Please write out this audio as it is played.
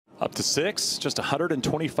Up to 6, just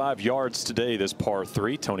 125 yards today, this par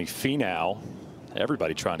 3. Tony Finau,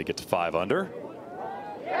 everybody trying to get to 5 under.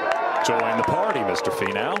 Join the party, Mr.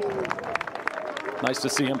 Finau. Nice to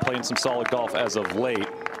see him playing some solid golf as of late.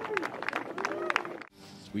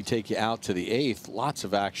 We take you out to the 8th. Lots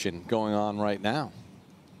of action going on right now.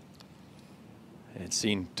 And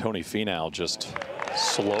seeing Tony Finau just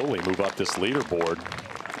slowly move up this leaderboard.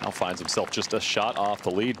 Now finds himself just a shot off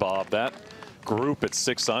the lead, Bob. That group at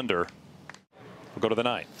 6 under. We'll go to the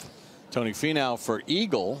 9th. Tony Finau for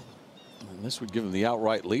eagle. And this would give him the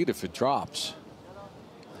outright lead if it drops.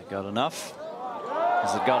 Has it got enough?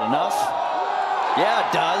 Has it got enough? Yeah,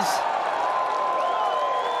 it does.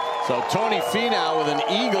 So Tony Finau with an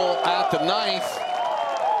eagle at the 9th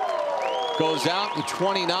goes out in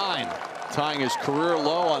 29, tying his career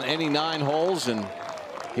low on any 9 holes, and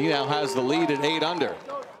he now has the lead at 8 under.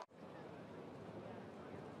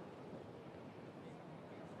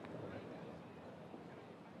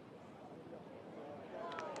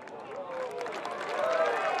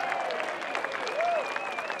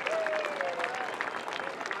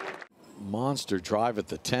 Monster drive at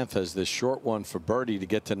the 10th as this short one for birdie to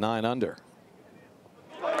get to 9 under.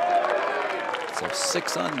 So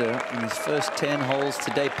 6 under in his first 10 holes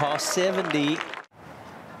today, past 70.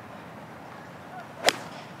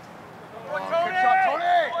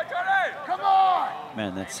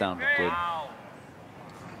 Man, that sounded good.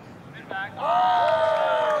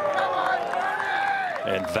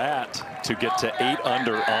 And that to get to 8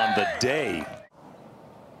 under on the day.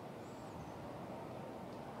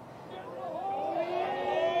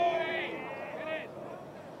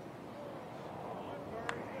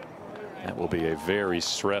 That will be a very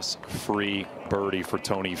stress-free birdie for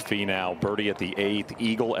Tony Finau. Birdie at the 8th,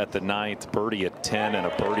 eagle at the 9th, birdie at 10, and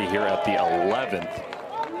a birdie here at the 11th.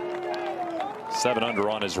 7 under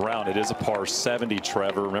on his round. It is a par 70,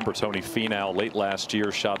 Trevor. Remember Tony Finau late last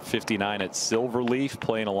year shot 59 at Silverleaf,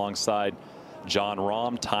 playing alongside John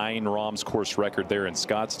Rahm, tying Rahm's course record there in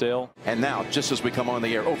Scottsdale. And now, just as we come on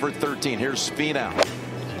the air, over 13, here's Finau.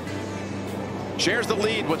 Shares the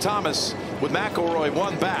lead with Thomas, with McIlroy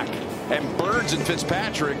 1 back. And Burns and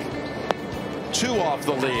Fitzpatrick 2 off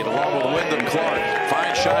the lead, along with Wyndham Clark.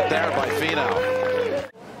 Fine shot there by Finau.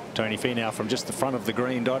 Tony Finau from just the front of the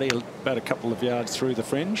green, Dottie, about a couple of yards through the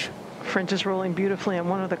fringe. Fringe is rolling beautifully on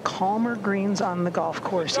one of the calmer greens on the golf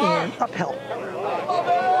course, Ian, uphill. Again.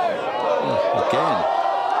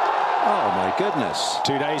 Oh, my goodness.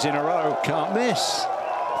 2 days in a row. Can't miss.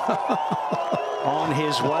 On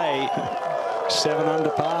his way. 7 under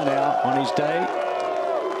par now on his day.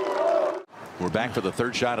 We're back for the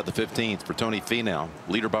 3rd shot of the 15th for Tony Finau,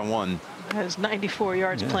 leader by 1. Has 94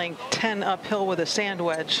 yards, playing 10 uphill with a sand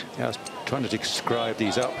wedge. Yeah, I was trying to describe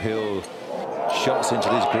these uphill shots into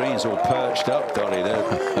these greens all perched up, Dolly. That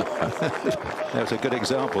was a good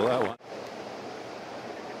example, that one.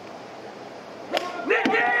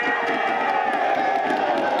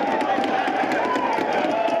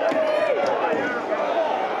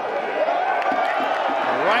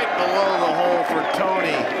 Right below the hole for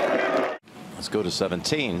Tony. Let's go to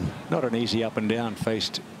 17. Not an easy up and down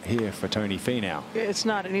faced here for Tony Finau. It's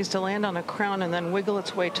not. It needs to land on a crown and then wiggle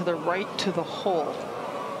its way to the right to the hole.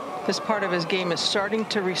 This part of his game is starting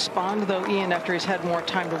to respond, though, Ian, after he's had more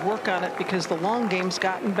time to work on it, because the long game's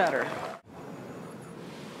gotten better.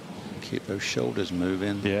 Keep those shoulders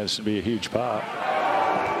moving. Yeah, this would be a huge part.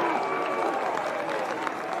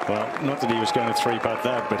 Well, not that he was going to 3-putt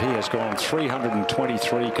that, but he has gone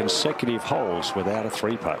 323 consecutive holes without a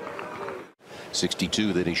 3-putt.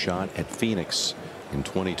 62 that he shot at Phoenix in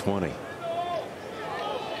 2020.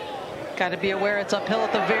 Got to be aware it's uphill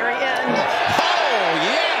at the very end. Oh,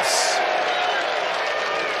 yes!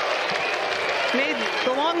 Made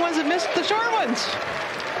the long ones and missed the short ones.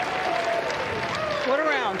 What a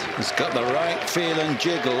round. He's got the right feel and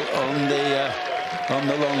jiggle on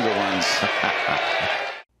the longer ones.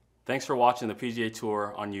 Thanks for watching the PGA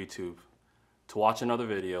Tour on YouTube. To watch another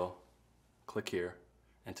video, click here,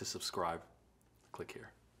 and to subscribe, click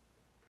here.